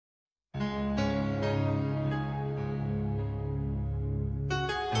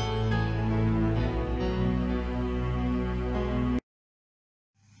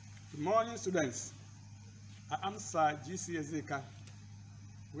morning, students. I am Sir GCSZK.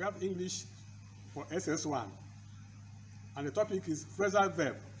 We have English for SS1, and the topic is phrasal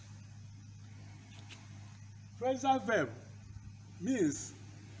verb. Phrasal verb means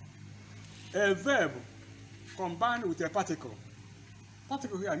a verb combined with a particle.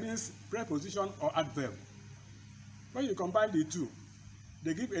 Particle here means preposition or adverb. When you combine the two,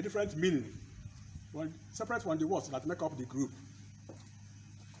 they give a different meaning, separate from the words that make up the group.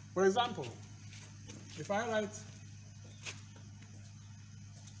 For example, if I write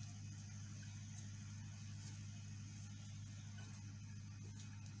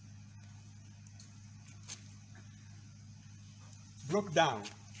broke down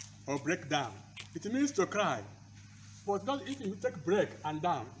or break down, it means to cry. But not if you take break and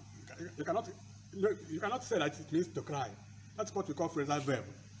down, you cannot say that it means to cry. That's what we call phrasal verb.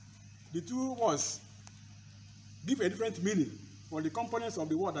 The two words give a different meaning for the components of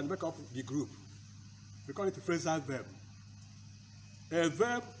the word that make up the group. We call it phrasal verb. A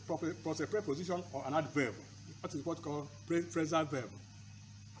verb plus a preposition or an adverb. That is what we call phrasal verb.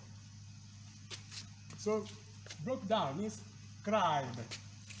 So, broke down means cried.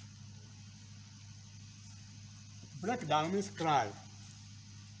 Break down means cry.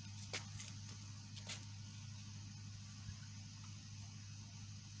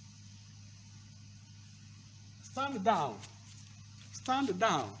 Stand down. Stand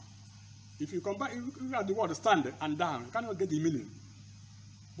down. If you look at the word stand and down, you cannot get the meaning.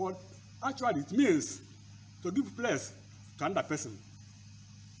 But actually it means to give place to another person.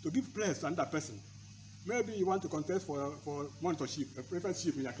 To give place to another person. Maybe you want to contest for monitorship, a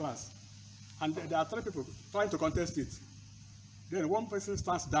prefectship in your class. And there are 3 people trying to contest it. Then one person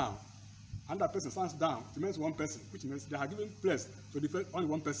stands down. Another person stands down. It means one person, which means they are giving place to defend only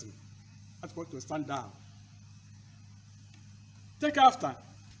one person. That's what to stand down. Take after.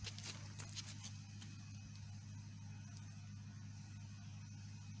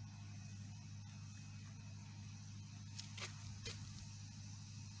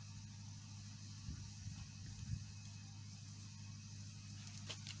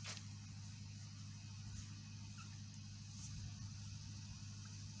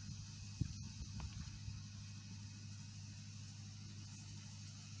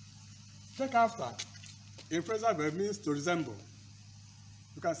 Take after in phrasal verb means to resemble.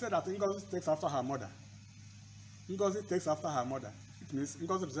 You can say that Ngozi takes after her mother. Ngozi takes after her mother. It means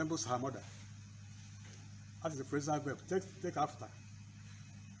Ngozi resembles her mother. That is the phrasal verb. Take after.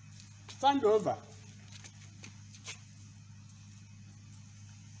 Stand over.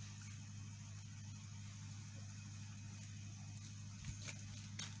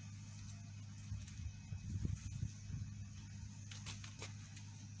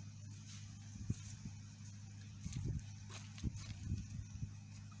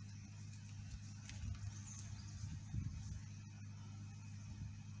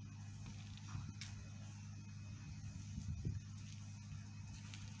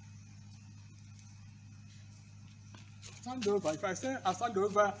 Stand over. If I say I stand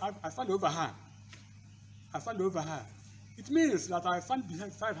over her, I stand over her. It means that I stand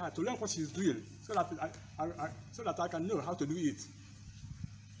beside her to learn what she's doing, so that I can know how to do it.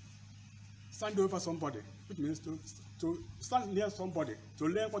 Stand over somebody, which means to stand near somebody to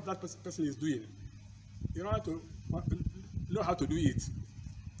learn what that person is doing, in order to know how to do it.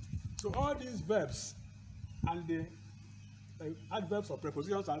 So all these verbs and the adverbs or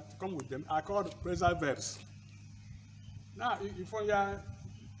prepositions that come with them are called phrasal verbs. Now, for your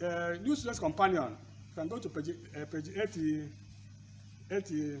new student's companion, you can go to page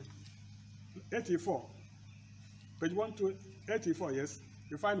 84. Page 1-84, yes.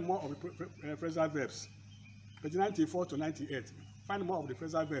 You find more of the phrasal verbs. Page 94 to 98. Find more of the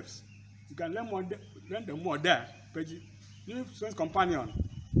phrasal verbs. You can learn them more there. Page new student's companion,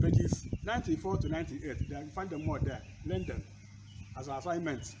 pages 94 to 98. You find them more there. Learn them as an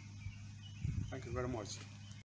assignment. Thank you very much.